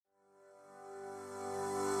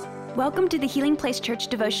Welcome to the Healing Place Church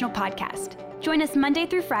Devotional Podcast. Join us Monday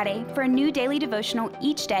through Friday for a new daily devotional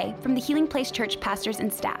each day from the Healing Place Church pastors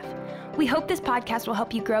and staff. We hope this podcast will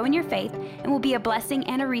help you grow in your faith and will be a blessing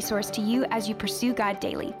and a resource to you as you pursue God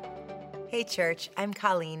daily. Hey church, I'm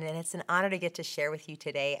Colleen, and it's an honor to get to share with you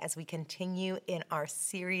today as we continue in our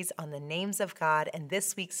series on the names of God. And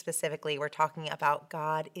this week specifically, we're talking about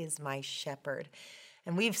God is my shepherd.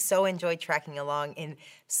 And we've so enjoyed tracking along in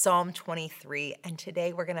Psalm 23. And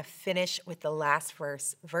today we're going to finish with the last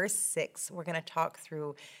verse, verse 6. We're going to talk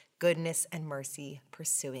through goodness and mercy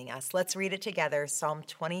pursuing us. Let's read it together. Psalm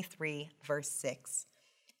 23, verse 6.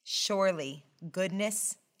 Surely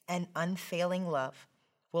goodness and unfailing love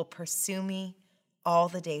will pursue me all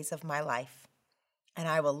the days of my life, and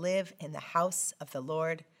I will live in the house of the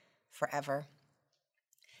Lord forever.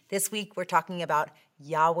 This week we're talking about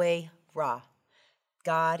Yahweh Ra.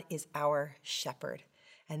 God is our shepherd.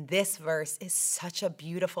 And this verse is such a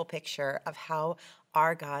beautiful picture of how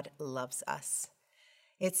our God loves us.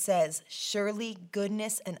 It says, surely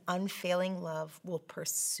goodness and unfailing love will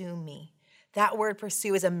pursue me. That word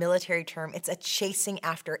pursue is a military term. It's a chasing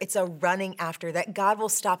after. It's a running after, that God will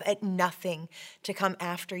stop at nothing to come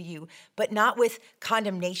after you, but not with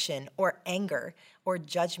condemnation or anger or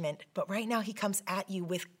judgment. But right now he comes at you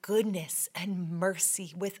with goodness and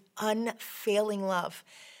mercy, with unfailing love.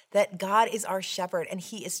 That God is our shepherd and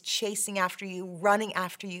he is chasing after you, running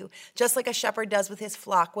after you, just like a shepherd does with his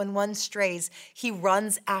flock. When one strays, he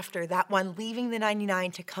runs after that one, leaving the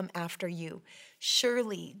 99 to come after you.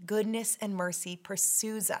 Surely goodness and mercy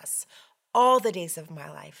pursues us all the days of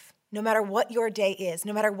my life. No matter what your day is,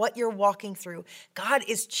 no matter what you're walking through, God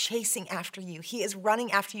is chasing after you. He is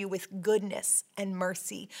running after you with goodness and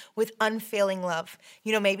mercy, with unfailing love.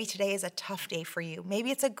 You know, maybe today is a tough day for you. Maybe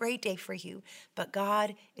it's a great day for you, but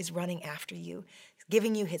God is running after you,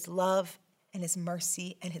 giving you his love and his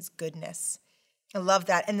mercy and his goodness. I love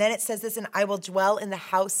that. And then it says this, and I will dwell in the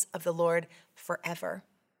house of the Lord forever.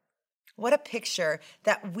 What a picture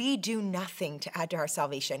that we do nothing to add to our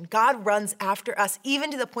salvation. God runs after us,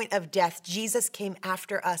 even to the point of death. Jesus came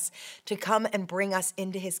after us to come and bring us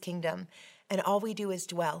into his kingdom. And all we do is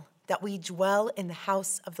dwell, that we dwell in the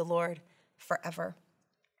house of the Lord forever,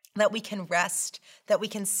 that we can rest, that we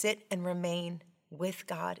can sit and remain with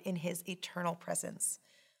God in his eternal presence.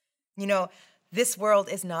 You know, this world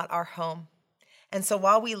is not our home. And so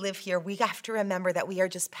while we live here, we have to remember that we are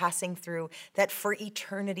just passing through, that for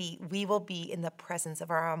eternity, we will be in the presence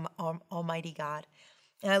of our Almighty God.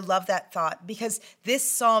 And I love that thought because this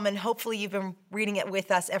psalm, and hopefully you've been reading it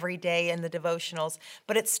with us every day in the devotionals,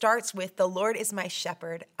 but it starts with, the Lord is my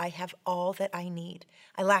shepherd. I have all that I need.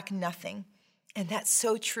 I lack nothing. And that's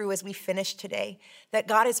so true as we finish today, that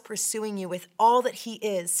God is pursuing you with all that he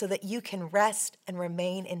is so that you can rest and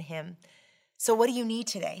remain in him. So what do you need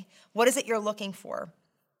today? What is it you're looking for?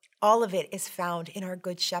 All of it is found in our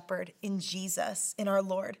good shepherd, in Jesus, in our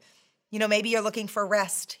Lord. You know, maybe you're looking for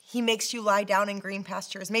rest. He makes you lie down in green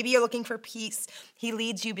pastures. Maybe you're looking for peace. He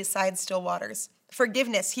leads you beside still waters.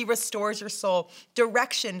 Forgiveness, he restores your soul.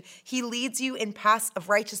 Direction, he leads you in paths of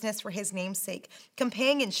righteousness for his name's sake.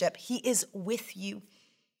 Companionship, he is with you.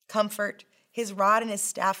 Comfort, his rod and his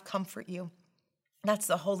staff comfort you. That's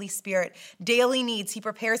the Holy Spirit. Daily needs, he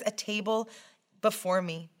prepares a table before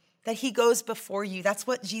me, that he goes before you. That's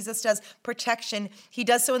what Jesus does. Protection, he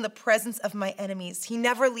does so in the presence of my enemies. He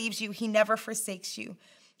never leaves you. He never forsakes you.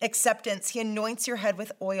 Acceptance, he anoints your head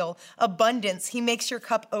with oil. Abundance, he makes your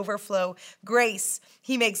cup overflow. Grace,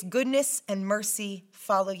 he makes goodness and mercy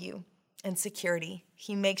follow you. And security,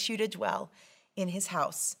 he makes you to dwell in his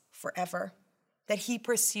house forever. That he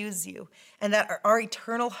pursues you, and that our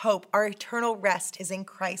eternal hope, our eternal rest is in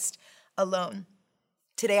Christ alone.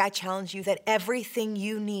 Today, I challenge you that everything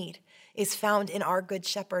you need is found in our good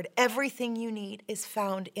shepherd. Everything you need is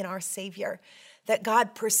found in our Savior. That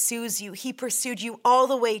God pursues you. He pursued you all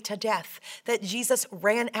the way to death. That Jesus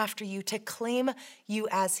ran after you to claim you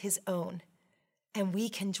as his own. And we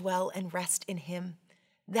can dwell and rest in him.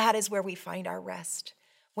 That is where we find our rest.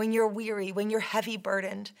 When you're weary, when you're heavy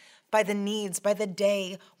burdened by the needs, by the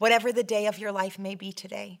day, whatever the day of your life may be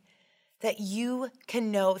today, that you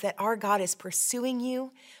can know that our God is pursuing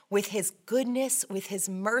you with his goodness, with his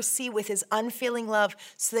mercy, with his unfailing love,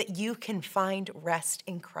 so that you can find rest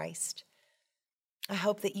in Christ. I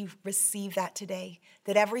hope that you receive that today,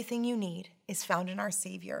 that everything you need is found in our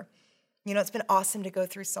Savior. You know, it's been awesome to go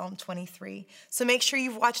through Psalm 23. So make sure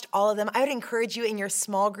you've watched all of them. I would encourage you in your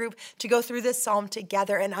small group to go through this psalm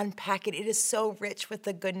together and unpack it. It is so rich with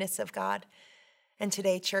the goodness of God. And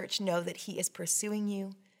today, church, know that he is pursuing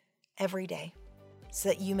you every day so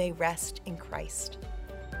that you may rest in Christ.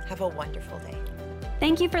 Have a wonderful day.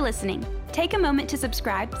 Thank you for listening. Take a moment to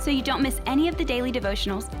subscribe so you don't miss any of the daily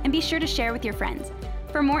devotionals, and be sure to share with your friends.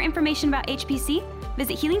 For more information about HPC,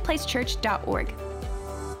 visit healingplacechurch.org.